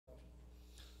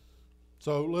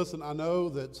So listen, I know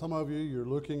that some of you, you're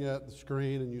looking at the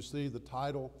screen and you see the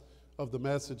title of the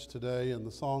message today, and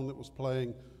the song that was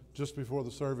playing just before the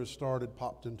service started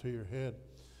popped into your head.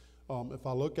 If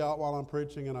I look out while I'm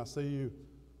preaching and I see you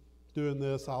doing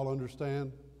this, I'll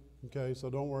understand. Okay, so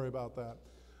don't worry about that.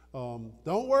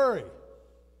 Don't worry.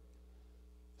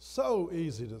 So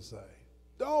easy to say.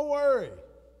 Don't worry.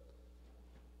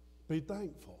 Be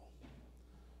thankful.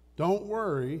 Don't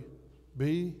worry.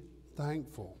 Be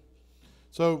thankful.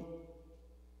 So,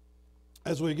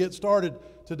 as we get started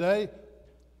today,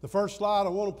 the first slide I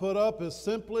want to put up is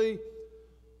simply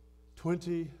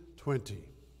 2020.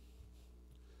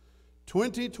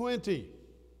 2020.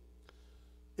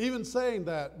 Even saying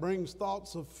that brings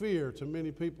thoughts of fear to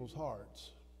many people's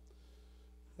hearts.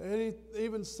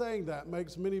 Even saying that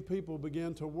makes many people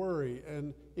begin to worry,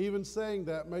 and even saying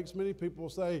that makes many people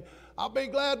say, I'll be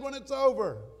glad when it's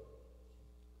over.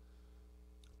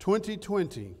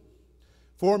 2020.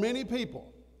 For many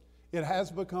people, it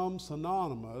has become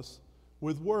synonymous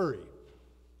with worry.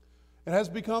 It has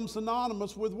become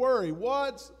synonymous with worry.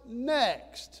 What's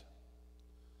next?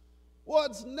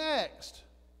 What's next?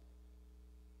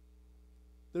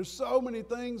 There's so many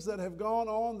things that have gone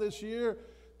on this year.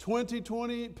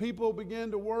 2020, people begin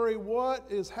to worry, what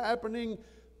is happening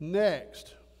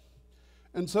next?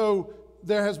 And so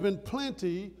there has been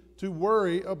plenty to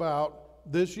worry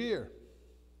about this year,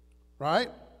 right?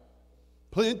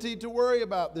 Plenty to worry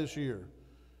about this year.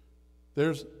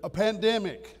 There's a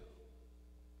pandemic.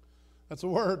 That's a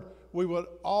word we would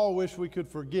all wish we could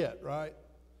forget, right?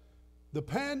 The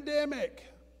pandemic.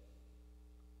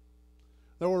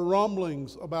 There were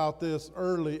rumblings about this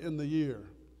early in the year,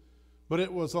 but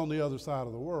it was on the other side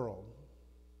of the world.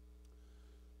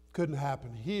 Couldn't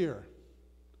happen here.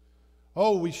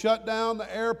 Oh, we shut down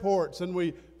the airports and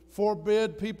we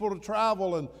forbid people to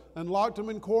travel and locked them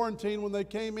in quarantine when they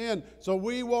came in, so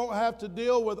we won't have to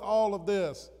deal with all of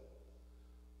this.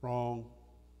 Wrong.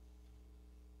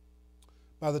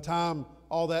 By the time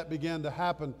all that began to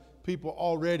happen, people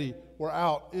already were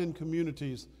out in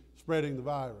communities spreading the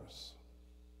virus.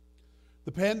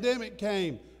 The pandemic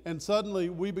came, and suddenly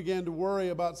we began to worry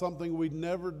about something we'd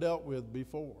never dealt with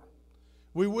before.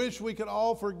 We wish we could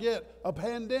all forget a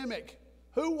pandemic.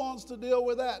 Who wants to deal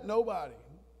with that? Nobody.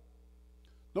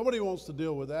 Nobody wants to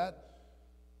deal with that,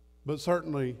 but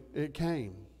certainly it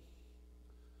came.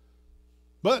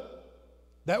 But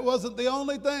that wasn't the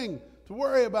only thing to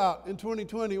worry about in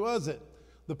 2020, was it?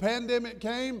 The pandemic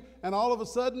came, and all of a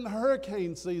sudden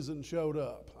hurricane season showed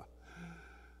up.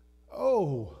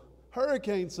 Oh,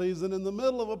 hurricane season in the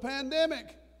middle of a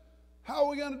pandemic. How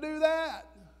are we going to do that?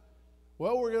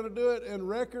 Well, we're going to do it in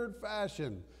record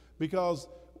fashion, because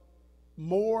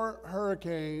more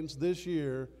hurricanes this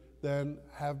year than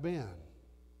have been.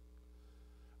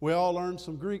 We all learned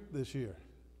some Greek this year.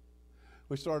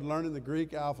 We started learning the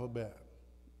Greek alphabet,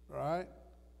 right?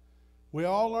 We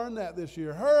all learned that this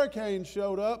year. Hurricanes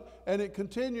showed up, and it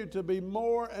continued to be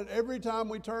more, and every time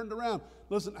we turned around.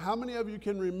 Listen, how many of you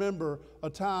can remember a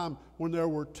time when there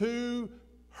were 2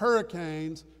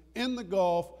 hurricanes in the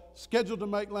Gulf scheduled to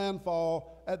make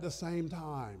landfall at the same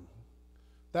time?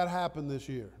 That happened this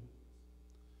year.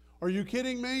 Are you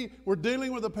kidding me? We're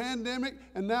dealing with a pandemic,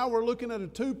 and now we're looking at a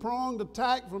 2-pronged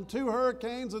attack from 2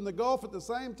 hurricanes in the Gulf at the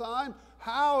same time?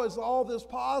 How is all this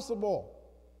possible?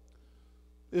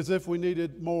 As if we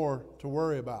needed more to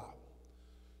worry about.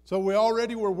 So we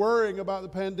already were worrying about the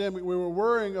pandemic. We were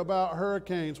worrying about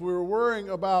hurricanes. We were worrying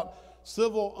about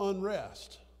civil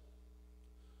unrest.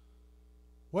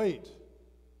 Wait.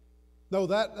 No,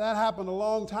 that happened a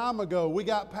long time ago. We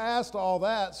got past all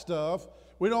that stuff.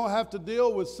 We don't have to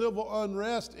deal with civil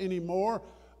unrest anymore.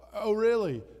 Oh,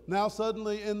 really? Now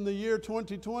suddenly in the year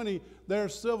 2020,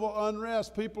 there's civil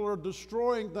unrest. People are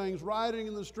destroying things, rioting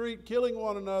in the street, killing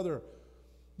one another.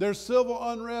 There's civil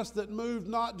unrest that moved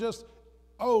not just,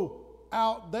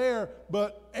 out there,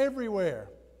 but everywhere.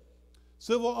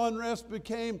 Civil unrest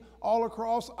became all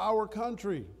across our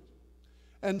country.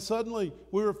 And suddenly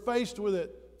we were faced with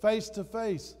it face to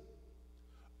face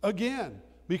again,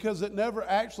 because it never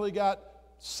actually got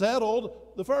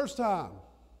settled the first time.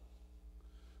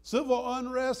 Civil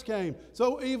unrest came,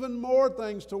 so even more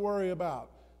things to worry about.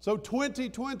 So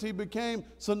 2020 became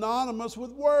synonymous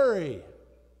with worry.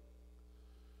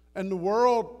 And the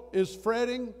world is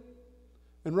fretting.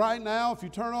 And right now, if you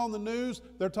turn on the news,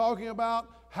 they're talking about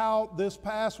how this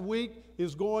past week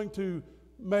is going to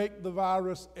make the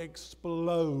virus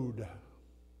explode.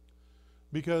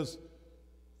 Because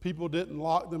People didn't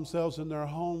lock themselves in their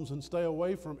homes and stay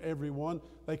away from everyone.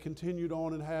 They continued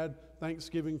on and had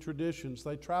Thanksgiving traditions.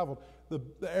 They traveled. The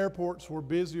airports were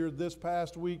busier this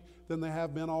past week than they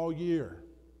have been all year.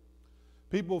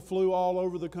 People flew all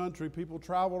over the country. People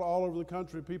traveled all over the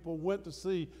country. People went to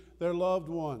see their loved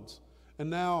ones. And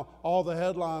now all the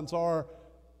headlines are,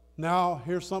 now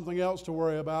here's something else to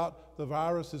worry about. The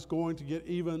virus is going to get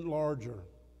even larger.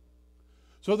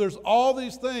 So there's all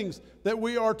these things that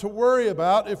we are to worry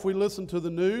about if we listen to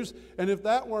the news. And if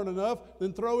that weren't enough,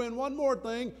 then throw in one more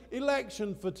thing,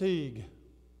 election fatigue.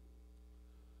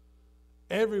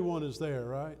 Everyone is there,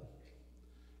 right?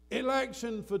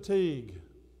 Election fatigue.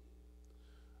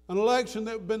 An election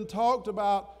that had been talked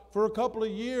about for a couple of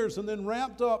years and then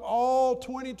ramped up all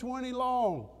 2020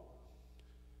 long.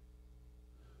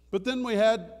 But then we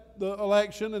had the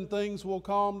election and things will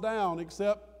calm down,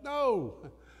 except no.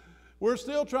 We're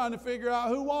still trying to figure out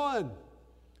who won.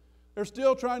 They're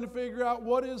still trying to figure out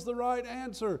what is the right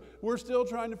answer. We're still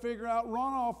trying to figure out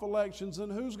runoff elections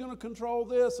and who's going to control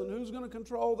this and who's going to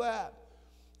control that.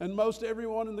 And most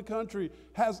everyone in the country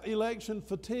has election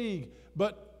fatigue.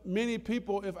 But many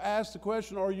people, if asked the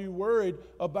question, are you worried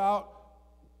about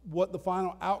what the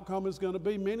final outcome is going to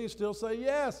be? Many still say,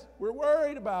 yes, we're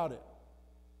worried about it.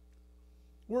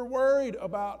 We're worried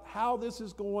about how this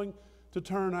is going to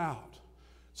turn out.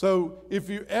 So if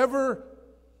you ever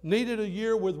needed a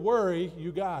year with worry,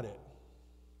 you got it.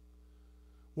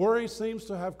 Worry seems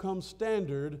to have come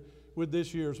standard with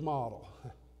this year's model.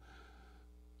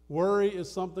 Worry is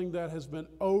something that has been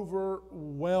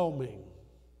overwhelming.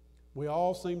 We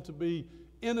all seem to be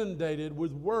inundated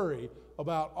with worry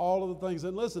about all of the things.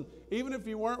 And listen, even if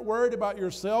you weren't worried about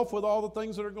yourself with all the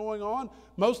things that are going on,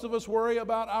 most of us worry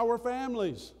about our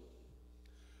families.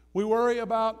 We worry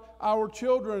about our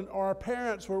children or our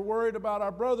parents. We're worried about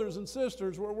our brothers and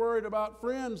sisters. We're worried about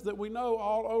friends that we know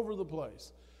all over the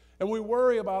place. And we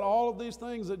worry about all of these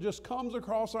things that just comes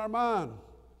across our mind.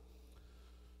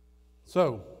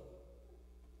 So,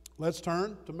 let's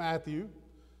turn to Matthew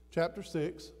chapter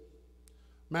 6.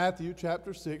 Matthew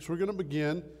chapter 6. We're going to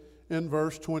begin in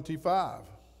verse 25.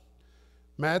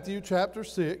 Matthew chapter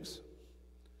 6.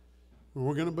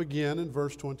 We're going to begin in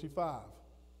verse 25.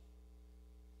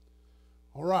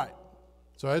 All right.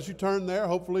 So as you turn there,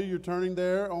 hopefully you're turning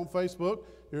there on Facebook.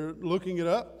 You're looking it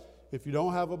up. If you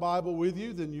don't have a Bible with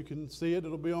you, then you can see it.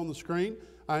 It'll be on the screen.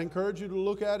 I encourage you to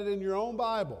look at it in your own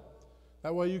Bible.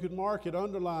 That way you can mark it,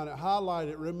 underline it, highlight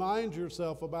it, remind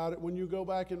yourself about it when you go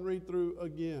back and read through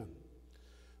again.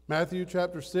 Matthew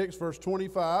chapter 6, verse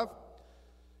 25.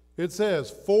 It says,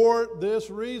 "For this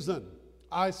reason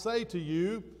I say to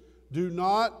you, do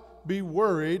not be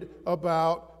worried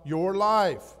about your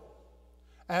life,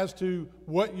 as to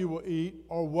what you will eat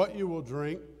or what you will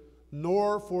drink,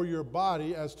 nor for your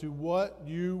body as to what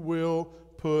you will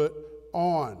put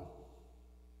on.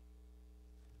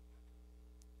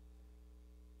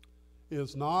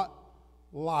 Is not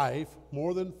life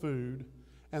more than food,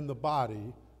 and the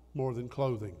body more than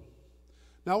clothing?"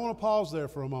 Now I want to pause there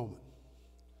for a moment.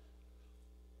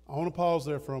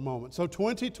 So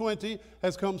 2020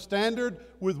 has come standard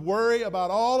with worry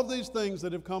about all of these things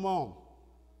that have come on.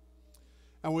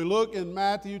 And we look in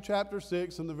Matthew chapter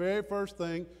 6, and the very first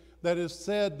thing that is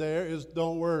said there is,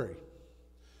 don't worry.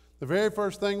 The very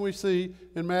first thing we see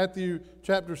in Matthew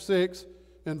chapter 6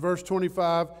 and verse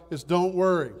 25 is, don't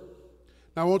worry.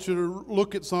 Now I want you to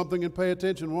look at something and pay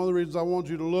attention. One of the reasons I want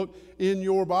you to look in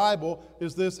your Bible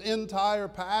is this entire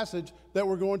passage that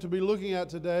we're going to be looking at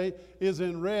today is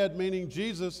in red, meaning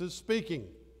Jesus is speaking.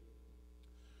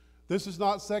 This is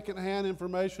not secondhand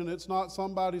information. It's not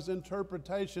somebody's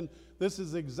interpretation. This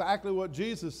is exactly what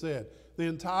Jesus said. The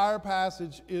entire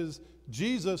passage is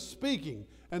Jesus speaking.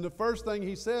 And the first thing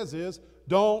he says is,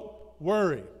 don't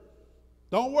worry.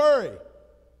 Don't worry.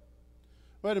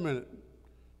 Wait a minute.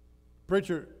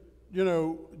 Preacher,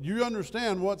 you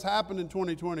understand what's happened in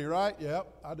 2020, right? Yep,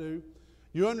 I do.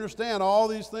 You understand all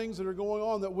these things that are going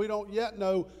on that we don't yet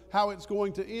know how it's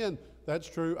going to end. That's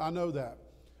true. I know that.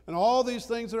 And all these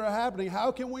things that are happening,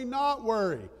 how can we not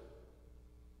worry?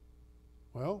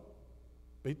 Well,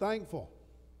 be thankful.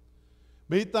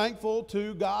 Be thankful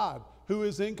to God who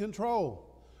is in control.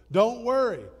 Don't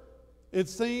worry. It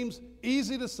seems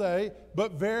easy to say,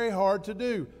 but very hard to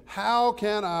do. How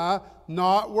can I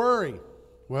not worry?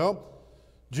 Well,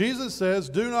 Jesus says,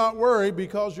 do not worry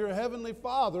because your heavenly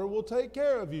Father will take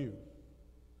care of you.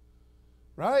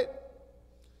 Right?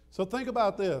 So think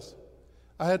about this.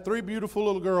 I had 3 beautiful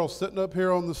little girls sitting up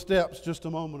here on the steps just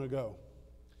a moment ago.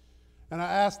 And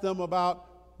I asked them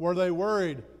were they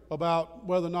worried about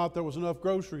whether or not there was enough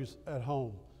groceries at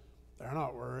home. They're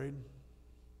not worried.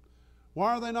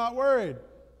 Why are they not worried?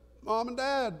 Mom and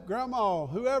Dad, Grandma,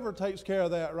 whoever takes care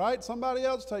of that, right? Somebody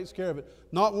else takes care of it.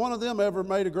 Not one of them ever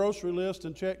made a grocery list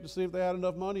and checked to see if they had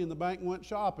enough money in the bank and went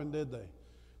shopping, did they?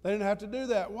 They didn't have to do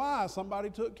that. Why?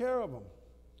 Somebody took care of them.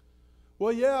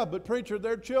 Well, yeah, but preacher,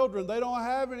 they're children. They don't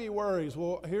have any worries.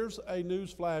 Well, here's a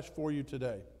news flash for you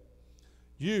today.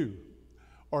 You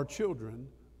are children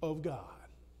of God.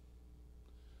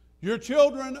 You're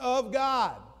children of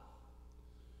God.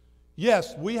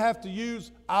 Yes, we have to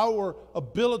use our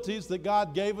abilities that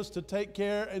God gave us to take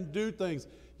care and do things.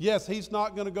 Yes, He's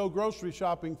not going to go grocery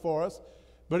shopping for us,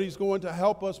 but He's going to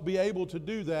help us be able to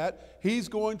do that. He's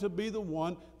going to be the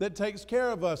one that takes care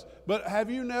of us. But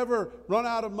have you never run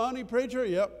out of money, preacher?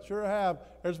 Yep, sure have.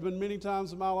 There's been many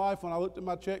times in my life when I looked at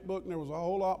my checkbook and there was a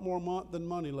whole lot more month than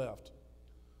money left.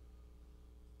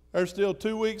 There's still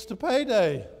 2 weeks to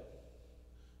payday,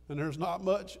 and there's not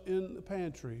much in the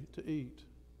pantry to eat.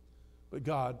 But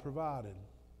God provided.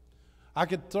 I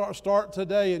could start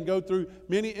today and go through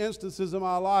many instances in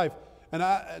my life,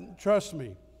 and trust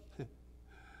me,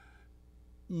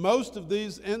 most of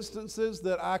these instances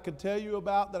that I could tell you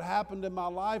about that happened in my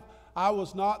life, I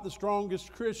was not the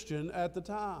strongest Christian at the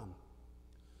time.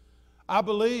 I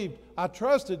believed, I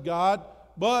trusted God,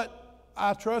 but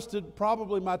I trusted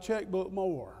probably my checkbook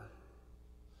more.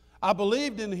 I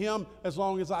believed in Him as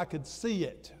long as I could see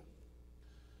it.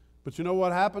 But you know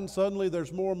what happened? Suddenly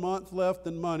there's more month left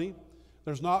than money.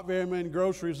 There's not very many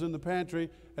groceries in the pantry.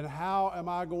 And how am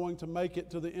I going to make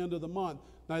it to the end of the month?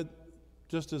 Now,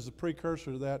 just as a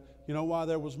precursor to that, you know why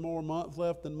there was more month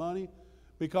left than money?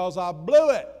 Because I blew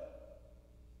it.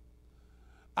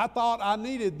 I thought I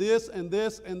needed this and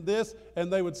this and this,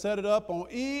 and they would set it up on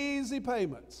easy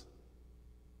payments.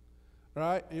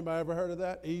 Right? Anybody ever heard of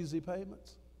that? Easy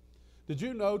payments. Did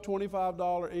you know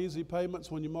 $25 easy payments,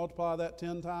 when you multiply that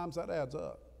 10 times, that adds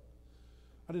up?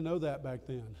 I didn't know that back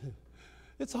then.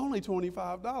 It's only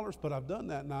 $25, but I've done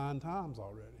that 9 times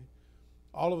already.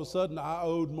 All of a sudden, I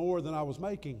owed more than I was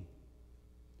making.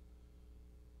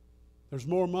 There's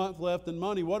more month left than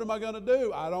money. What am I going to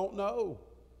do? I don't know.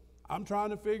 I'm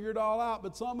trying to figure it all out,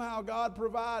 but somehow God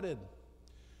provided.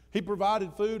 He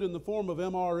provided food in the form of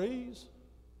MREs.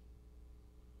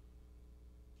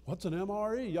 What's an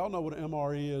MRE? Y'all know what an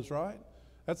MRE is, right?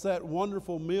 That's that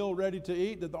wonderful meal ready to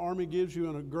eat that the Army gives you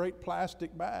in a great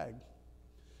plastic bag.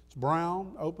 It's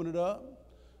brown. Open it up.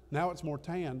 Now it's more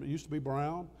tan, but it used to be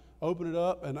brown. Open it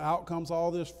up, and out comes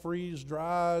all this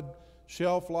freeze-dried,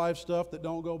 shelf-life stuff that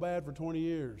don't go bad for 20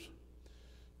 years.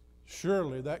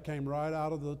 Surely that came right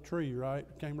out of the tree, right?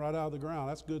 It came right out of the ground.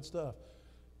 That's good stuff.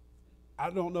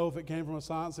 I don't know if it came from a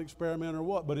science experiment or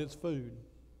what, but it's food.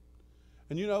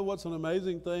 And you know what's an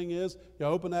amazing thing is? You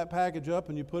open that package up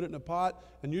and you put it in a pot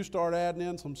and you start adding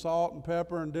in some salt and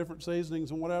pepper and different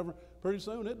seasonings and whatever. Pretty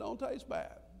soon it don't taste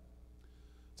bad.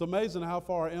 It's amazing how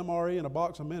far an MRE and a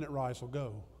box of minute rice will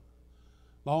go.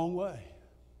 Long way.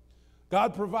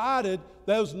 God provided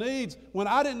those needs when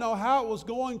I didn't know how it was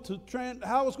going to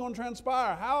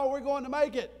transpire. How are we going to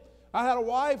make it? I had a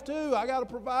wife too. I got to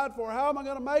provide for her. How am I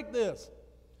going to make this?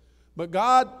 But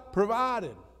God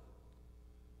provided.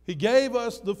 He gave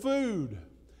us the food.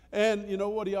 And you know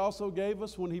what He also gave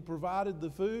us when He provided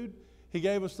the food? He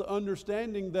gave us the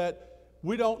understanding that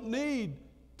we don't need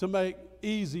to make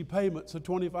easy payments of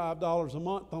 $25 a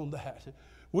month on that.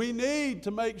 We need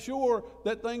to make sure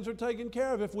that things are taken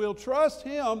care of. If we'll trust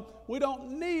Him, we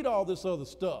don't need all this other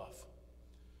stuff.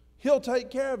 He'll take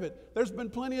care of it. There's been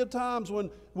plenty of times when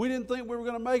we didn't think we were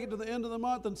going to make it to the end of the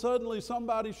month, and suddenly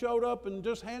somebody showed up and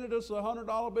just handed us a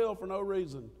 $100 bill for no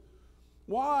reason.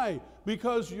 Why?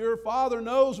 Because your Father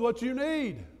knows what you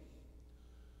need.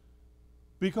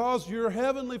 Because your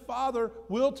Heavenly Father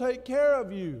will take care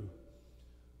of you.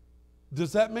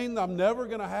 Does that mean that I'm never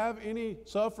going to have any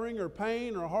suffering or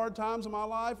pain or hard times in my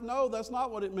life? No, that's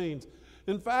not what it means.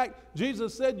 In fact,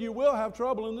 Jesus said you will have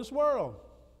trouble in this world.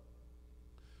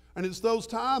 And it's those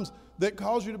times that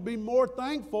cause you to be more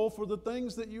thankful for the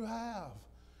things that you have,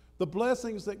 the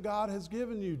blessings that God has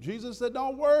given you. Jesus said,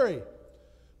 don't worry,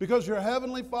 because your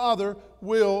Heavenly Father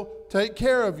will take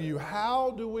care of you.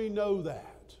 How do we know that?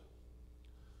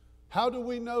 How do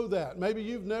we know that? Maybe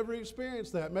you've never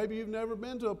experienced that. Maybe you've never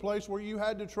been to a place where you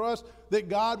had to trust that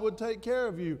God would take care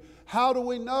of you. How do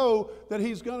we know that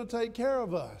He's going to take care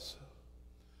of us?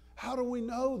 How do we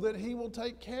know that He will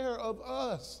take care of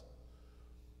us?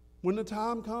 When the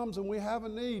time comes and we have a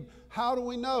need, how do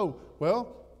we know?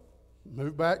 Well,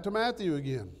 move back to Matthew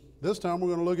again. This time we're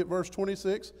going to look at verse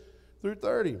 26 through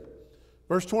 30.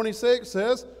 Verse 26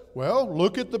 says, well,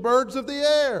 look at the birds of the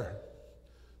air.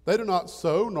 They do not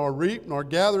sow, nor reap, nor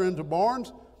gather into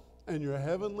barns, and your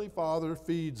heavenly Father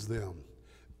feeds them.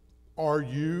 Are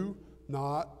you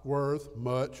not worth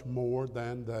much more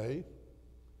than they?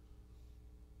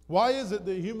 Why is it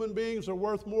that human beings are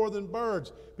worth more than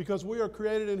birds? Because we are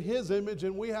created in His image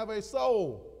and we have a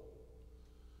soul.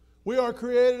 We are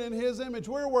created in His image.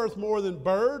 We're worth more than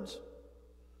birds.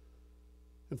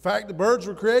 In fact, the birds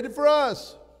were created for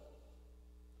us.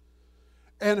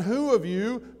 And who of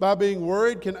you, by being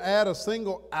worried, can add a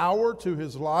single hour to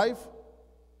his life?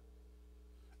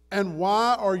 And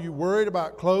why are you worried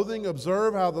about clothing?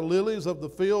 Observe how the lilies of the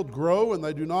field grow, and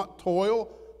they do not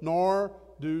toil, nor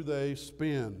do they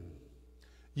spin.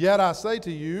 Yet I say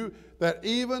to you that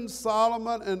even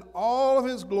Solomon in all of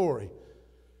his glory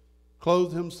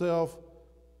clothed himself,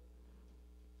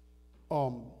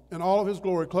 in all of his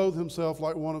glory, clothed himself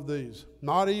like one of these.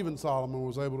 Not even Solomon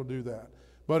was able to do that.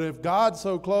 But if God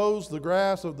so clothes the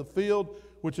grass of the field,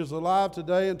 which is alive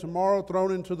today and tomorrow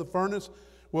thrown into the furnace,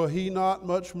 will He not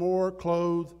much more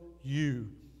clothe you,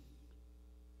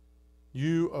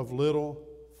 you of little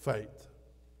faith?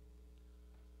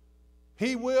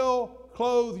 He will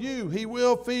clothe you. He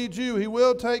will feed you. He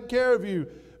will take care of you.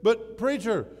 But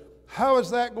preacher, how is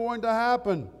that going to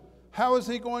happen? How is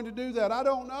He going to do that? I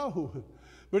don't know.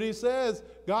 But He says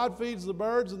God feeds the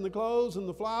birds and the clothes and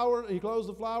the flower. He clothes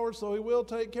the flowers, so He will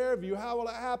take care of you. How will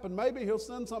it happen? Maybe He'll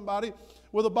send somebody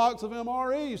with a box of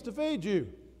MREs to feed you.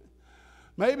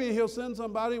 Maybe He'll send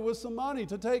somebody with some money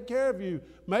to take care of you.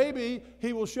 Maybe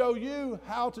He will show you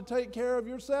how to take care of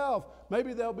yourself.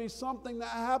 Maybe there'll be something that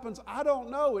happens. I don't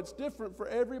know. It's different for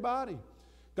everybody.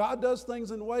 God does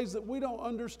things in ways that we don't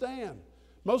understand.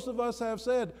 Most of us have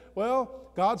said,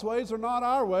 well, God's ways are not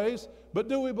our ways, but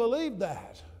do we believe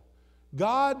that?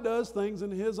 God does things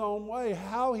in His own way.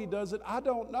 How He does it, I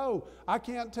don't know. I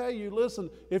can't tell you, listen,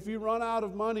 if you run out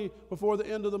of money before the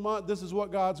end of the month, this is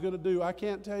what God's going to do. I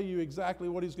can't tell you exactly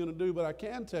what He's going to do, but I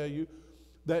can tell you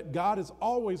that God is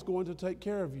always going to take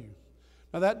care of you.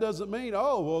 Now, that doesn't mean,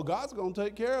 oh, well, God's going to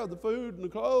take care of the food and the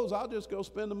clothes. I'll just go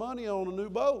spend the money on a new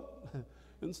boat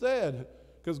instead.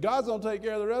 Because God's going to take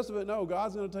care of the rest of it. No,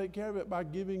 God's going to take care of it by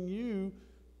giving you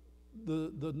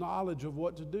the knowledge of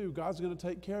what to do. God's going to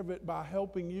take care of it by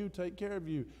helping you take care of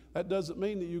you. That doesn't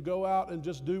mean that you go out and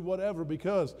just do whatever,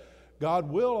 because God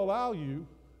will allow you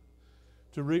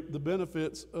to reap the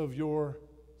benefits of your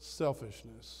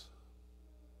selfishness.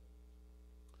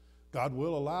 God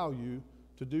will allow you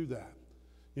to do that.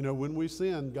 You know, when we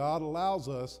sin, God allows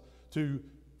us to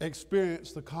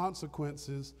experience the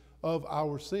consequences of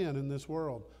our sin in this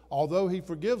world. Although He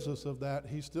forgives us of that,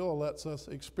 He still lets us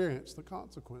experience the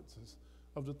consequences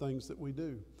of the things that we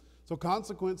do. So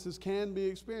consequences can be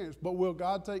experienced. But will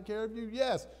God take care of you?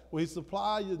 Yes. Will He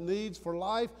supply your needs for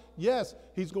life? Yes.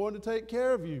 He's going to take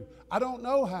care of you. I don't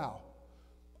know how.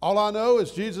 All I know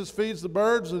is Jesus feeds the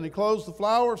birds and He clothes the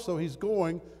flowers, so He's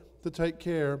going to take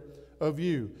care of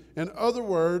you. In other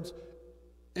words,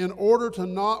 in order to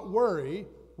not worry,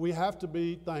 we have to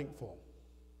be thankful.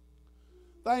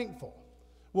 Thankful.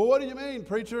 Well, what do you mean,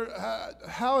 preacher?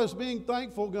 How is being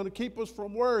thankful going to keep us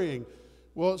from worrying?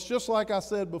 Well, it's just like I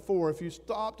said before. If you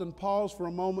stopped and paused for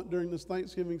a moment during this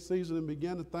Thanksgiving season and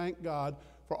began to thank God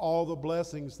for all the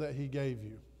blessings that He gave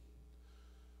you,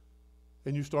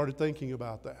 and you started thinking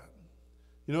about that.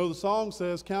 You know, the song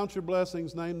says, count your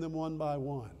blessings, name them one by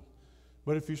one.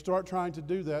 But if you start trying to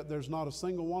do that, there's not a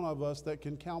single one of us that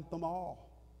can count them all.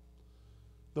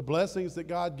 The blessings that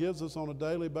God gives us on a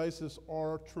daily basis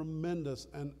are tremendous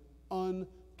and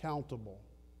uncountable.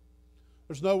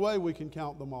 There's no way we can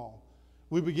count them all.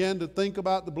 We begin to think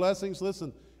about the blessings.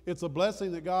 Listen, it's a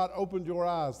blessing that God opened your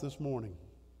eyes this morning.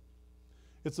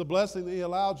 It's a blessing that He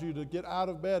allowed you to get out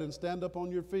of bed and stand up on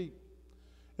your feet.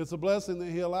 It's a blessing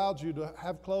that He allowed you to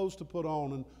have clothes to put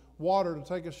on and water to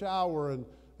take a shower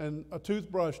and a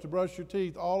toothbrush to brush your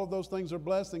teeth. All of those things are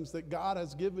blessings that God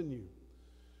has given you.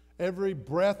 Every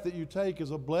breath that you take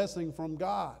is a blessing from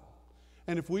God.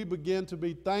 And if we begin to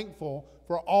be thankful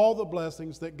for all the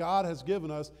blessings that God has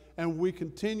given us, and we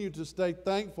continue to stay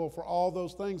thankful for all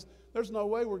those things, there's no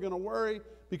way we're going to worry,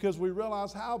 because we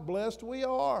realize how blessed we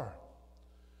are.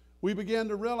 We begin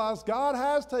to realize God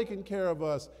has taken care of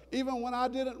us, even when I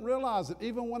didn't realize it,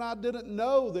 even when I didn't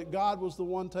know that God was the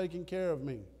one taking care of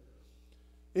me.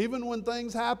 Even when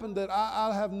things happened that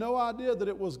I have no idea that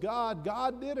it was God,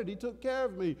 God did it. He took care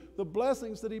of me. The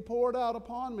blessings that He poured out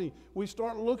upon me, we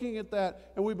start looking at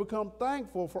that and we become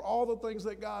thankful for all the things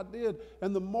that God did.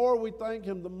 And the more we thank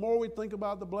Him, the more we think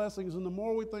about the blessings, and the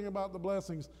more we think about the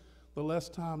blessings, the less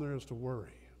time there is to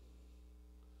worry.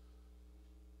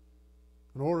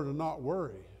 In order to not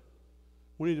worry,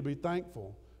 we need to be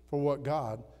thankful for what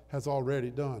God has already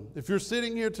done. If you're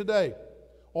sitting here today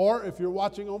Or if you're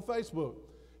watching on Facebook,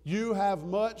 you have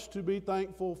much to be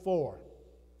thankful for.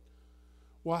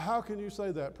 Well, how can you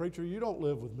say that, preacher? You don't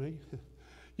live with me.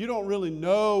 You don't really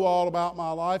know all about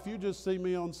my life. You just see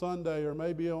me on Sunday or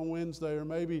maybe on Wednesday or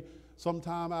maybe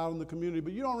sometime out in the community,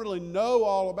 but you don't really know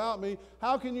all about me.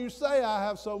 How can you say I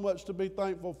have so much to be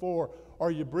thankful for?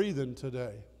 Are you breathing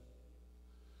today?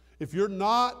 If you're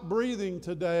not breathing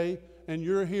today and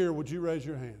you're here, would you raise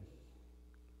your hand?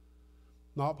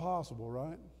 Not possible,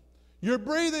 right? You're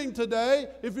breathing today.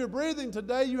 If you're breathing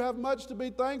today, you have much to be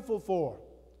thankful for.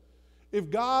 If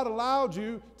God allowed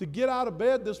you to get out of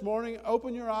bed this morning,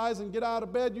 open your eyes and get out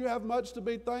of bed, you have much to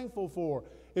be thankful for.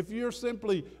 If you're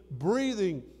simply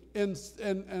breathing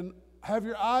and have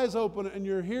your eyes open and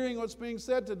you're hearing what's being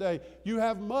said today, you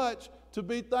have much to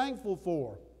be thankful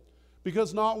for.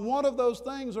 Because not one of those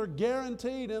things are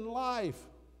guaranteed in life.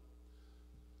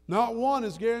 Not one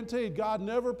is guaranteed. God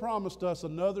never promised us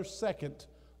another second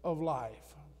of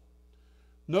life.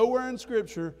 Nowhere in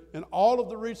Scripture, in all of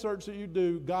the research that you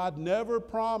do, God never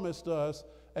promised us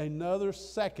another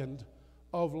second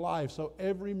of life. So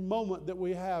every moment that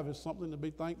we have is something to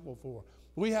be thankful for.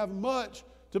 We have much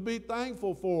to be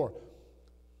thankful for.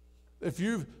 If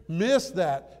you've missed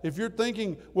that, if you're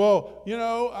thinking, well, you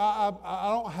know, I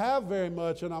don't have very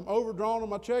much and I'm overdrawn on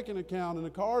my checking account and the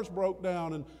car's broke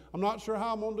down and I'm not sure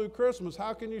how I'm going to do Christmas,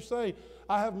 how can you say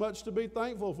I have much to be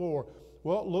thankful for?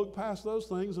 Well, look past those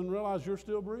things and realize you're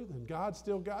still breathing. God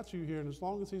still got you here, and as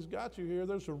long as He's got you here,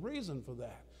 there's a reason for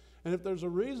that. And if there's a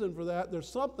reason for that, there's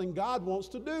something God wants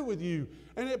to do with you.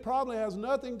 And it probably has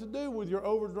nothing to do with your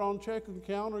overdrawn checking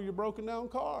account or your broken down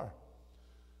car.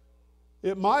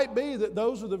 It might be that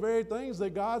those are the very things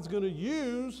that God's going to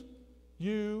use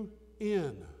you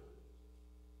in.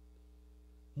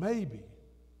 Maybe.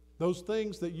 Those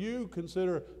things that you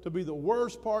consider to be the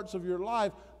worst parts of your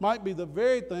life might be the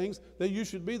very things that you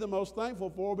should be the most thankful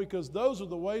for, because those are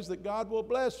the ways that God will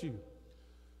bless you.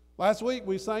 Last week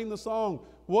we sang the song,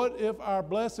 "What if our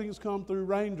blessings come through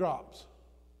raindrops?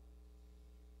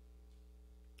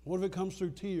 What if it comes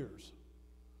through tears?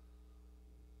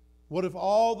 What if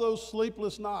all those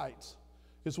sleepless nights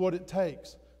is what it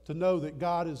takes to know that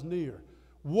God is near?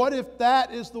 What if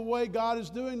that is the way God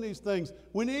is doing these things?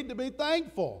 We need to be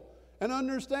thankful and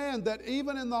understand that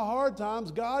even in the hard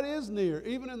times, God is near.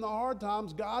 Even in the hard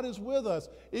times, God is with us.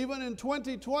 Even in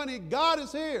 2020, God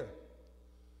is here.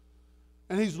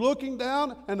 And He's looking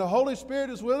down, and the Holy Spirit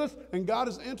is with us, and God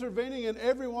is intervening in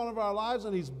every one of our lives,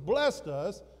 and He's blessed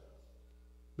us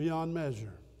beyond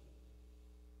measure.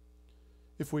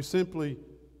 If we simply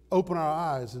open our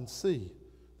eyes and see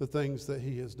the things that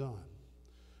He has done.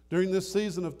 During this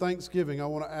season of Thanksgiving, I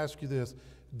want to ask you this.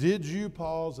 Did you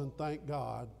pause and thank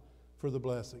God for the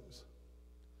blessings?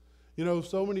 You know,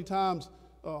 so many times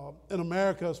in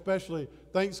America especially,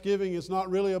 Thanksgiving is not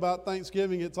really about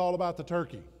Thanksgiving, it's all about the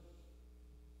turkey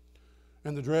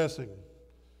and the dressing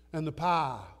and the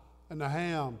pie and the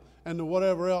ham and the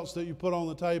whatever else that you put on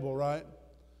the table, right?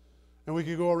 And we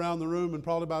could go around the room, and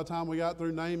probably by the time we got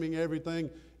through naming everything,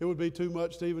 it would be too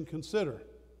much to even consider.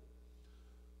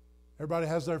 Everybody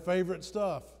has their favorite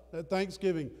stuff at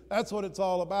Thanksgiving. That's what it's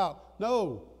all about.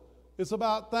 No, it's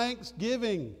about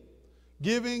thanksgiving.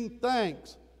 Giving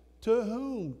thanks. To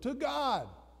whom? To God.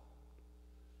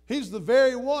 He's the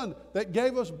very one that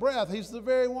gave us breath. He's the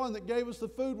very one that gave us the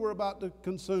food we're about to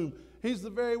consume. He's the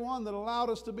very one that allowed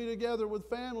us to be together with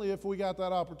family if we got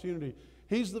that opportunity.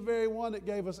 He's the very one that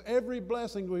gave us every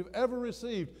blessing we've ever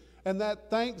received. And that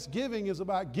thanksgiving is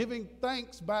about giving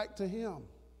thanks back to Him.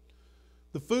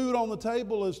 The food on the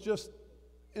table is just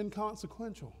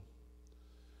inconsequential.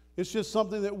 It's just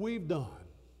something that we've done.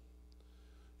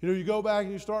 You know, you go back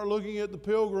and you start looking at the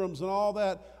Pilgrims and all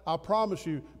that, I promise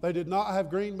you, they did not have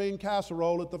green bean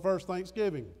casserole at the first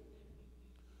Thanksgiving.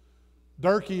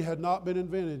 Turkey had not been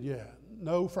invented yet.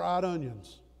 No fried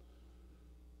onions.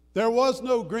 There was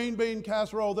no green bean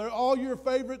casserole. They're all your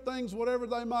favorite things, whatever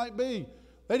they might be.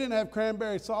 They didn't have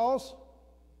cranberry sauce.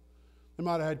 They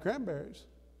might have had cranberries.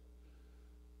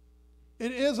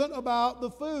 It isn't about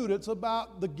the food. It's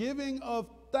about the giving of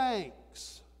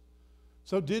thanks.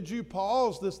 So did you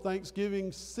pause this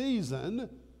Thanksgiving season,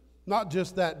 not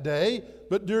just that day,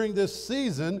 but during this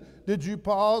season, did you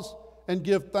pause and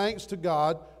give thanks to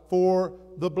God for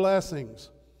the blessings?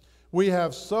 We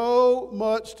have so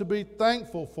much to be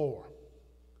thankful for,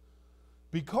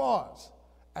 because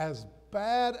as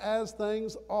bad as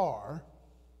things are,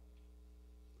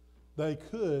 they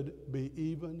could be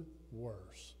even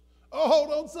worse. Oh,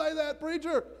 don't say that,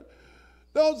 preacher.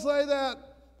 Don't say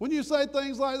that. When you say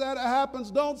things like that, it happens.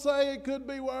 Don't say it could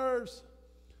be worse.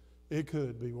 It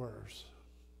could be worse.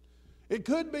 It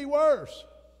could be worse.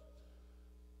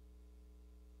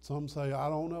 Some say, I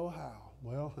don't know how.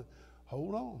 Well,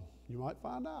 hold on. You might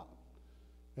find out.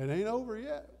 It ain't over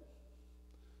yet.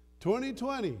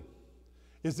 2020.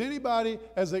 Is anybody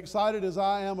as excited as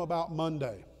I am about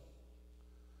Monday?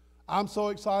 I'm so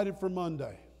excited for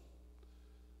Monday.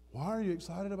 Why are you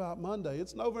excited about Monday?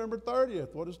 It's November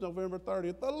 30th. What is November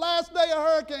 30th? The last day of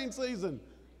hurricane season.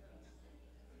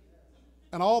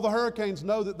 And all the hurricanes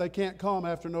know that they can't come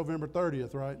after November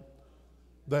 30th, right?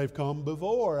 They've come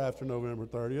before after November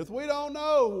 30th. We don't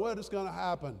know what is going to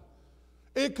happen.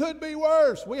 It could be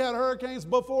worse. We had hurricanes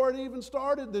before it even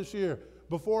started this year.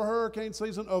 Before hurricane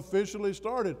season officially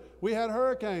started, we had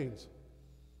hurricanes.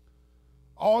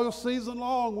 All season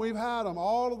long, we've had them.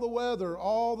 All of the weather,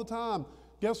 all the time.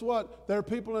 Guess what? There are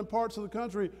people in parts of the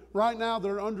country right now that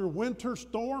are under winter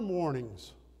storm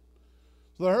warnings.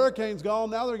 So the hurricane's gone,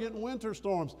 now they're getting winter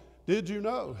storms. Did you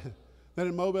know that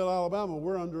in Mobile, Alabama,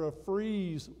 we're under a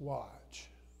freeze watch?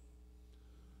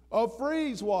 A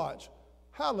freeze watch.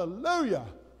 Hallelujah.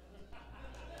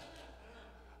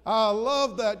 I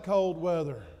love that cold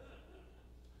weather.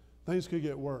 Things could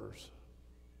get worse.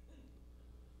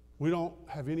 We don't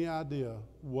have any idea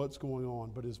what's going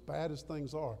on, but as bad as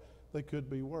things are, they could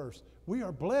be worse. We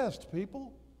are blessed,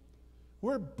 people.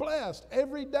 We're blessed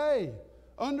every day.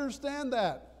 Understand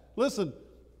that. Listen,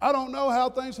 I don't know how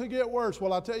things could get worse.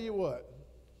 Well, I'll tell you what.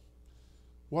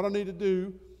 What I need to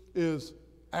do is,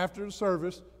 after the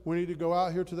service, we need to go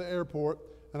out here to the airport,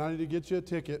 and I need to get you a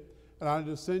ticket, and I need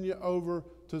to send you over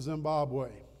to Zimbabwe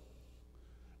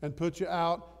and put you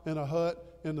out in a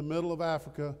hut in the middle of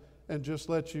Africa and just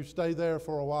let you stay there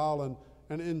for a while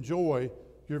and enjoy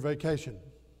your vacation.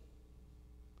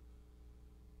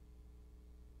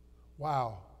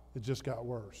 Wow, it just got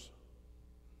worse.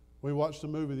 We watched a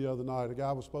movie the other night. A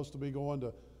guy was supposed to be going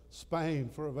to Spain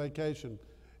for a vacation.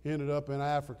 He ended up in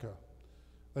Africa.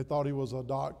 They thought he was a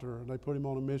doctor, and they put him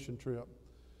on a mission trip.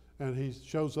 And he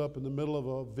shows up in the middle of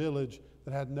a village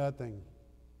that had nothing.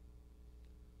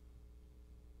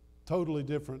 Totally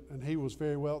different, and he was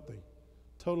very wealthy.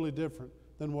 Totally different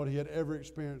than what he had ever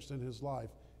experienced in his life.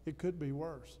 It could be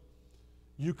worse.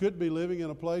 You could be living in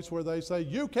a place where they say,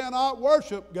 you cannot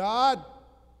worship God.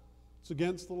 It's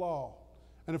against the law.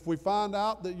 And if we find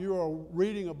out that you are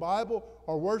reading a Bible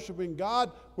or worshiping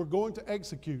God, we're going to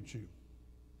execute you.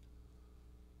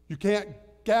 You can't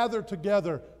gather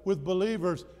together with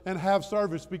believers and have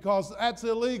service because that's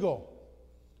illegal.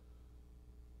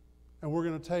 And we're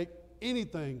going to take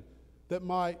anything that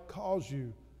might cause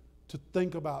you to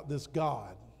think about this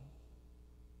God.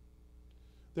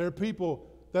 There are people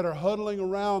that are huddling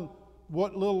around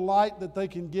what little light that they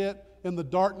can get in the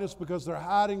darkness because they're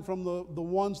hiding from the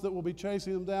ones that will be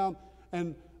chasing them down.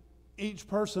 And each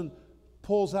person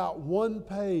pulls out one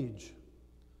page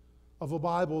of a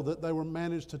Bible that they were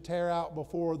managed to tear out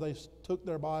before they took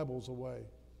their Bibles away.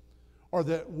 Or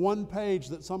that one page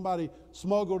that somebody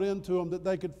smuggled into them that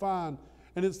they could find.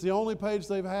 And it's the only page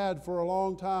they've had for a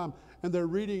long time. And they're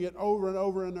reading it over and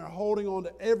over, and they're holding on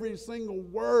to every single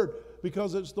word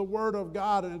because it's the Word of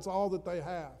God and it's all that they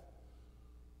have.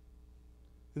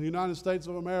 In the United States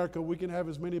of America, we can have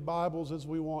as many Bibles as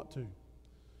we want to.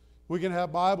 We can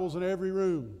have Bibles in every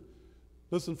room.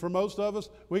 Listen, for most of us,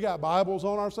 we got Bibles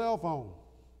on our cell phone.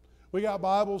 We got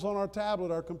Bibles on our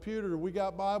tablet, our computer. We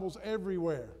got Bibles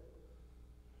everywhere.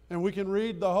 And we can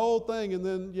read the whole thing, and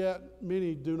then yet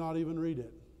many do not even read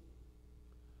it.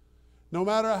 No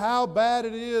matter how bad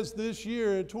it is this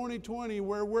year in 2020,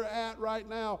 where we're at right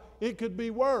now, it could be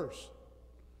worse.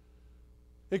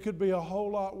 It could be a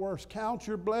whole lot worse. Count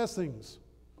your blessings.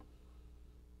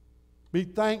 Be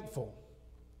thankful.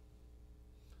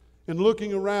 And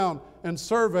looking around and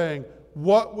surveying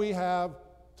what we have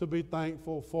to be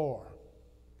thankful for.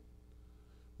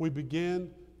 We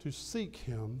begin to seek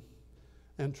Him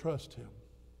and trust Him.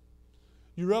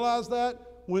 You realize that?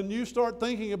 When you start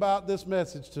thinking about this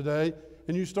message today,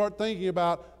 and you start thinking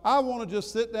about, I want to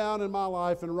just sit down in my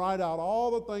life and write out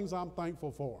all the things I'm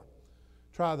thankful for.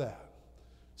 Try that.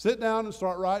 Sit down and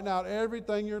start writing out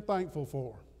everything you're thankful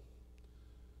for.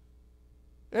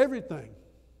 Everything.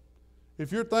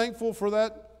 If you're thankful for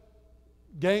that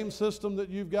game system that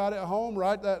you've got at home,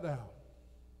 write that down.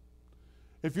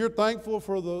 If you're thankful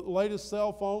for the latest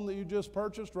cell phone that you just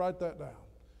purchased, write that down.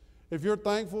 If you're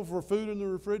thankful for food in the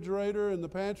refrigerator and the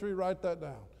pantry, write that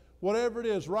down. Whatever it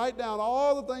is, write down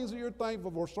all the things that you're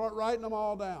thankful for. Start writing them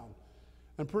all down.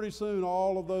 And pretty soon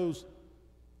all of those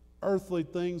earthly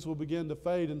things will begin to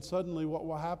fade, and suddenly what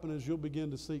will happen is you'll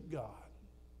begin to seek God.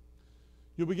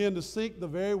 You'll begin to seek the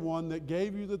very one that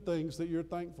gave you the things that you're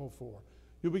thankful for.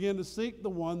 You'll begin to seek the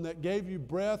one that gave you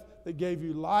breath, that gave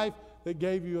you life, that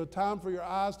gave you a time for your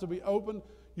eyes to be open.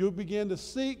 you'll begin to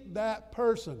seek that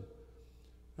person,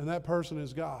 and that person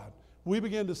is God. We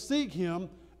begin to seek Him,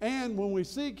 and when we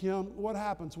seek Him, what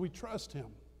happens? We trust Him.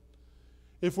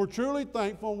 If we're truly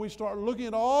thankful and we start looking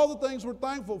at all the things we're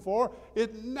thankful for,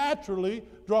 it naturally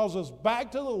draws us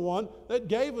back to the one that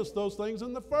gave us those things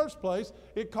in the first place.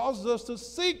 It causes us to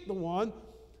seek the one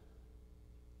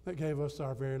that gave us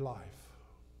our very life.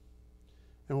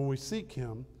 And when we seek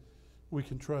Him, we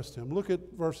can trust Him. Look at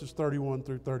verses 31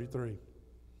 through 33.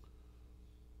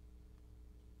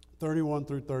 31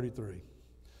 through 33.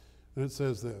 And it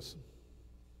says this.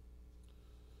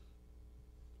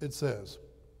 It says,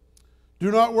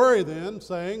 "Do not worry then,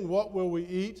 saying, what will we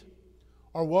eat?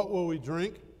 Or what will we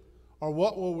drink? Or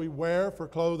what will we wear for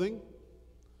clothing?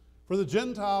 For the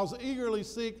Gentiles eagerly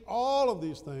seek all of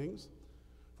these things.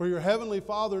 For your heavenly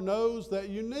Father knows that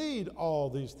you need all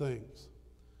these things.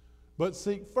 But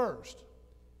seek first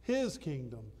His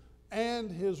kingdom and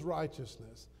His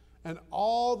righteousness, and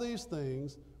all these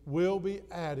things will be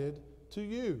added to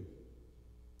you."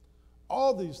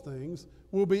 All these things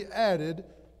will be added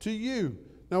to you.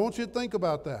 Now I want you to think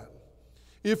about that.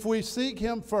 If we seek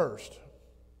Him first,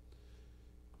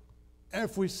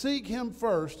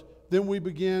 then we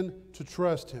begin to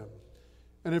trust Him.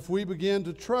 And if we begin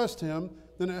to trust Him,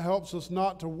 then it helps us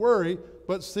not to worry,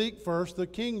 but seek first the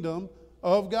kingdom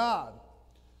of God.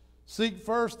 Seek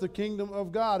first the kingdom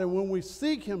of God. And when we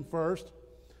seek Him first,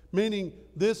 meaning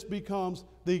this becomes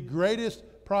the greatest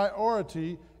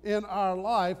priority in our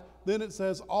life, then it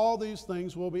says all these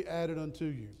things will be added unto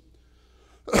you.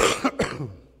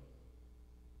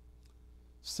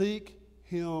 Seek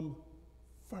Him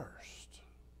first.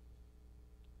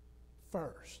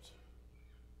 First.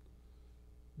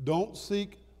 Don't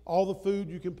seek all the food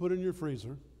you can put in your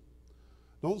freezer.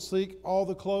 Don't seek all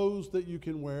the clothes that you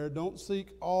can wear. Don't seek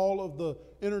all of the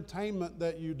entertainment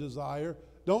that you desire.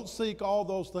 Don't seek all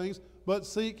those things, but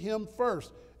seek Him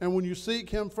first. And when you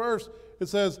seek Him first, it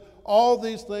says, all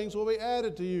these things will be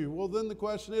added to you. Well, then the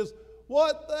question is,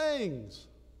 what things?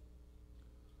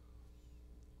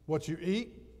 What you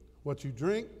eat, what you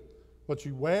drink, what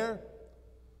you wear,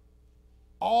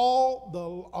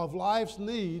 all of life's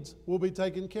needs will be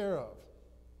taken care of.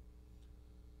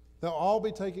 They'll all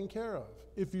be taken care of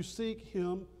if you seek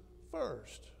Him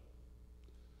first.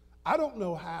 I don't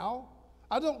know how.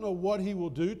 I don't know what He will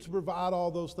do to provide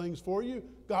all those things for you.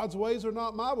 God's ways are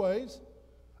not my ways.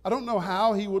 I don't know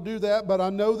how He will do that, but I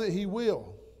know that He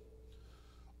will.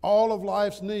 All of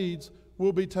life's needs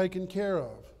will be taken care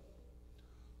of.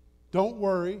 Don't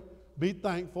worry, be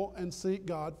thankful, and seek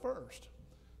God first.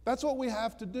 That's what we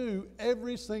have to do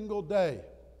every single day.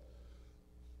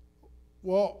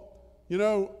 Well, you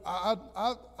know,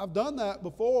 I've done that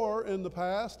before in the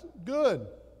past. Good.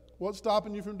 What's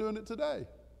stopping you from doing it today?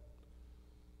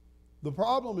 The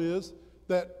problem is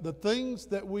that the things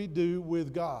that we do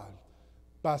with God,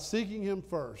 by seeking Him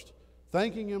first,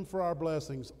 thanking Him for our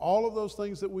blessings, all of those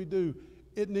things that we do,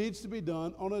 it needs to be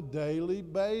done on a daily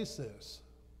basis.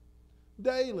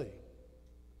 Daily.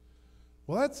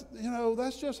 Well,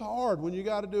 that's just hard when you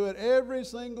got to do it every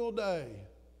single day.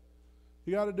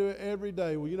 You got to do it every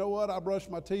day. Well, you know what? I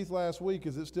brushed my teeth last week.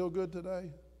 Is it still good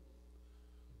today?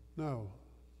 No.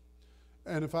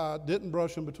 And if I didn't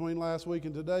brush them between last week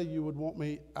and today, you would want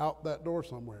me out that door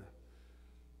somewhere.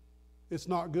 It's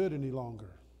not good any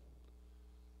longer.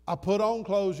 I put on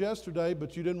clothes yesterday,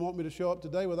 but you didn't want me to show up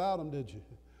today without them, did you?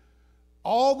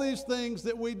 All these things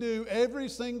that we do every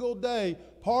single day,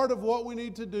 part of what we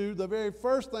need to do, the very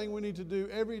first thing we need to do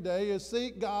every day is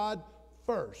seek God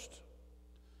first.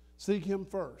 Seek Him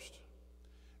first.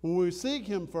 When we seek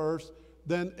Him first,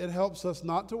 then it helps us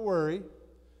not to worry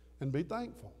and be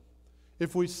thankful.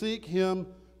 If we seek Him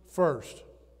first.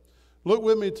 Look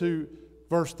with me to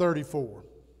verse 34.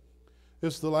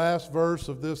 It's the last verse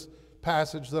of this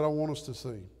passage that I want us to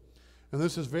see. And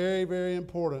this is very, very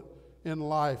important in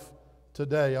life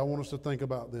today. I want us to think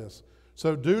about this.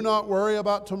 So do not worry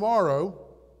about tomorrow,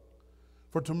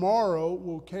 for tomorrow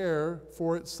will care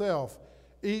for itself.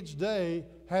 Each day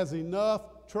has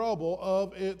enough trouble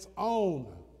of its own.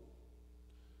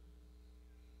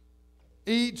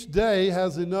 Each day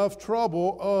has enough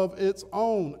trouble of its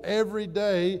own. Every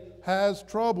day has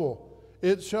trouble.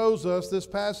 It shows us, this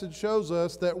passage shows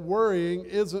us that worrying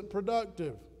isn't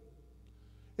productive.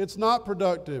 It's not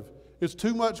productive. It's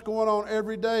too much going on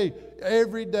every day.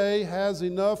 Every day has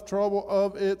enough trouble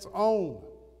of its own.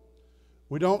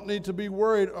 We don't need to be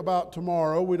worried about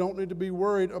tomorrow. We don't need to be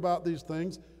worried about these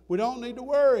things. We don't need to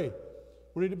worry.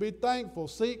 We need to be thankful.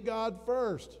 Seek God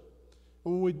first.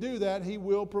 And when we do that, He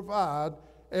will provide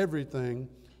everything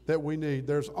that we need.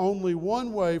 There's only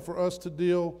one way for us to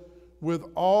deal with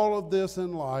all of this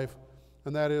in life,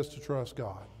 and that is to trust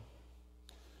God.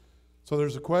 So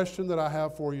there's a question that I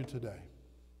have for you today.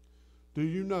 Do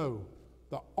you know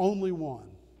the only one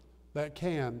that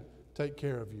can take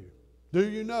care of you? Do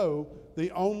you know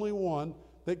the only one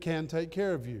that can take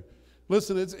care of you?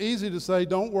 Listen, it's easy to say,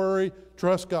 don't worry,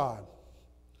 trust God.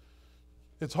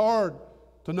 It's hard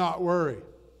to not worry.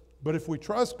 But if we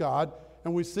trust God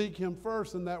and we seek Him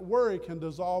first, then that worry can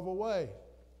dissolve away.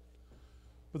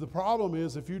 But the problem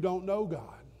is if you don't know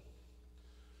God,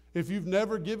 if you've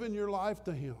never given your life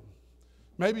to Him,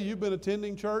 maybe you've been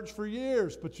attending church for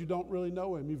years, but you don't really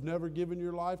know Him. You've never given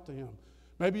your life to Him.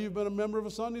 Maybe you've been a member of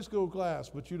a Sunday school class,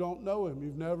 but you don't know Him.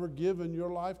 You've never given your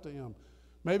life to Him.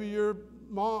 Maybe your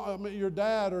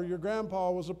dad or your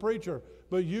grandpa was a preacher,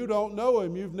 but you don't know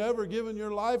Him. You've never given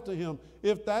your life to Him.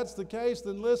 If that's the case,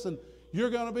 then listen, you're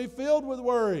going to be filled with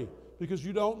worry because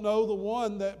you don't know the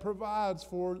one that provides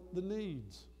for the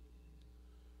needs.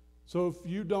 So if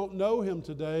you don't know Him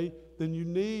today, then you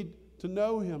need to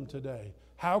know Him today.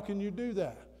 How can you do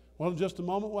that? Well, in just a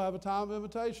moment, we'll have a time of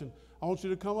invitation. I want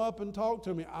you to come up and talk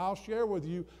to me. I'll share with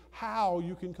you how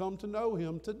you can come to know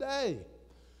Him today.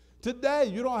 Today,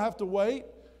 you don't have to wait.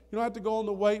 You don't have to go on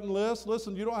the waiting list.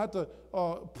 Listen, you don't have to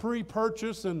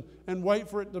pre-purchase and wait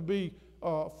for it to be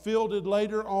fielded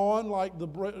later on like the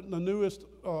newest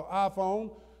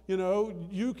iPhone. You know,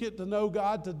 you get to know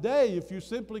God today if you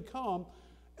simply come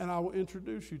and I will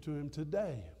introduce you to Him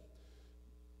today.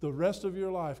 The rest of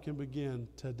your life can begin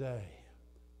today.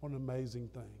 What an amazing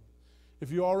thing.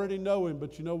 If you already know Him,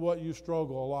 but you know what? You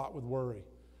struggle a lot with worry.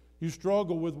 You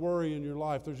struggle with worry in your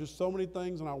life. There's just so many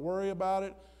things, and I worry about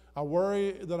it. I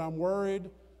worry that I'm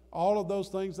worried. All of those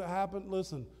things that happen.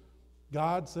 Listen,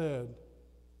 God said,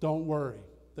 don't worry,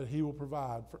 that He will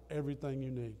provide for everything you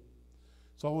need.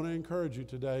 So I want to encourage you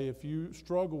today, if you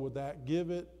struggle with that, give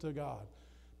it to God.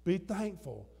 Be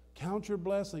thankful. Count your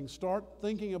blessings. Start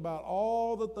thinking about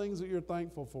all the things that you're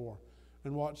thankful for,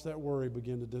 and watch that worry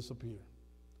begin to disappear.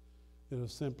 It'll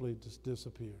simply just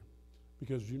disappear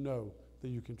because you know that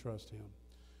you can trust Him.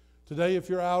 Today, if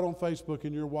you're out on Facebook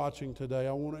and you're watching today,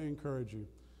 I want to encourage you.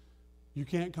 You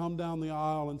can't come down the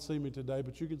aisle and see me today,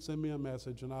 but you can send me a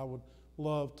message, and I would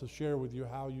love to share with you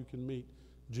how you can meet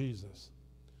Jesus.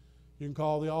 You can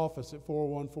call the office at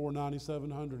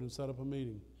 414-9700 and set up a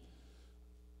meeting.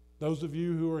 Those of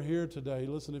you who are here today,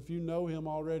 listen, if you know Him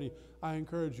already, I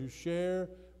encourage you, share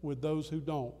with those who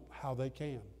don't how they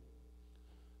can.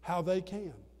 How they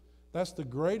can. That's the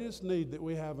greatest need that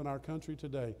we have in our country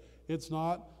today. It's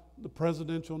not the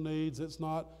presidential needs. It's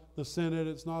not the Senate.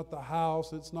 It's not the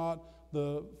House. It's not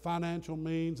the financial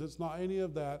means. It's not any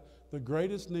of that. The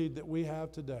greatest need that we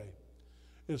have today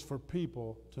is for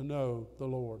people to know the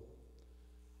Lord.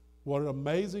 What an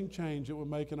amazing change it would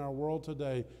make in our world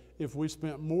today if we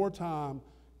spent more time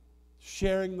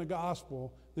sharing the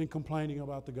gospel than complaining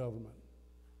about the government.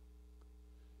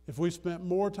 If we spent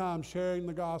more time sharing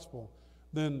the gospel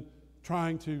than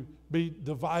trying to be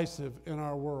divisive in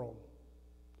our world.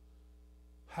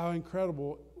 How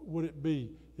incredible would it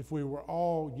be if we were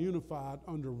all unified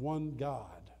under one God?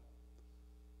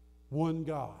 One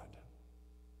God.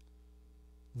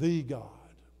 The God.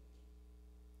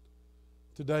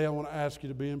 Today I want to ask you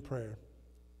to be in prayer.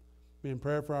 Be in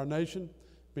prayer for our nation,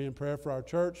 be in prayer for our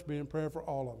church, be in prayer for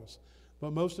all of us.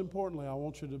 But most importantly, I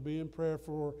want you to be in prayer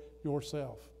for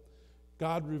yourself.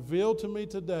 God, reveal to me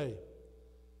today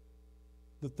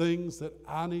the things that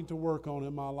I need to work on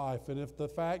in my life. And if the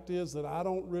fact is that I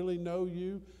don't really know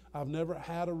you, I've never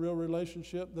had a real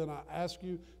relationship, then I ask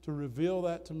you to reveal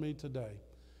that to me today,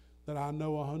 that I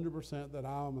know 100% that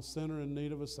I am a sinner in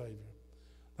need of a Savior.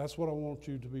 That's what I want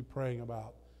you to be praying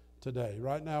about today.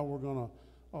 Right now we're going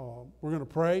to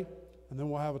pray, and then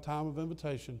we'll have a time of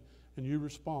invitation, and you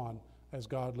respond as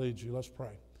God leads you. Let's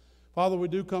pray. Father, we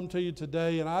do come to you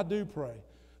today, and I do pray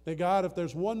that, God, if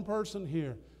there's one person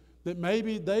here that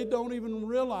maybe they don't even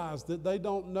realize that they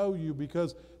don't know you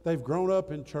because they've grown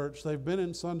up in church, they've been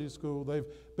in Sunday school, they've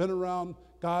been around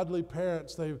godly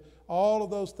parents, they've all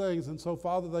of those things, and so,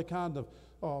 Father, they kind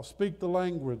of speak the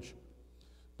language,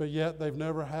 but yet they've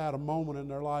never had a moment in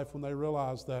their life when they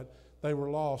realized that they were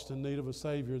lost in need of a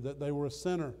Savior, that they were a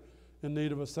sinner in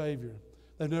need of a Savior.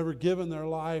 They've never given their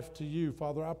life to you.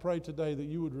 Father, I pray today that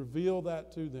you would reveal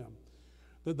that to them,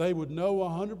 that they would know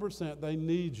 100% they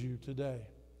need you today.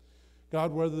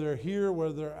 God, whether they're here,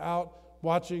 whether they're out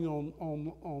watching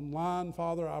online,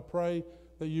 Father, I pray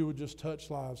that you would just touch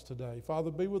lives today.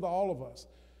 Father, be with all of us.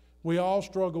 We all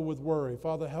struggle with worry.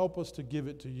 Father, help us to give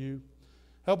it to you.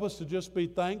 Help us to just be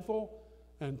thankful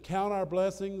and count our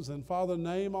blessings, and Father,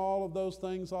 name all of those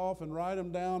things off and write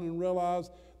them down and realize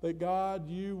that, God,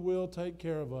 you will take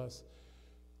care of us.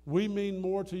 We mean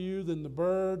more to you than the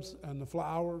birds and the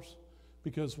flowers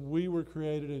because we were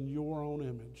created in your own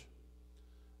image.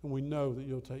 And we know that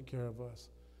you'll take care of us.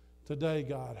 Today,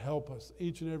 God, help us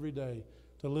each and every day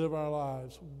to live our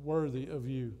lives worthy of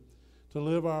you, to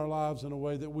live our lives in a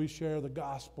way that we share the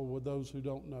gospel with those who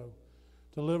don't know,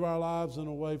 to live our lives in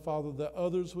a way, Father, that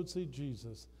others would see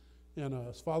Jesus in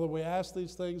us. Father, we ask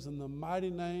these things in the mighty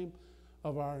name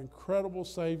of our incredible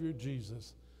Savior,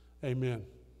 Jesus. Amen.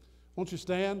 Won't you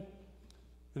stand?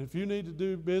 And if you need to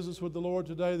do business with the Lord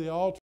today, the altar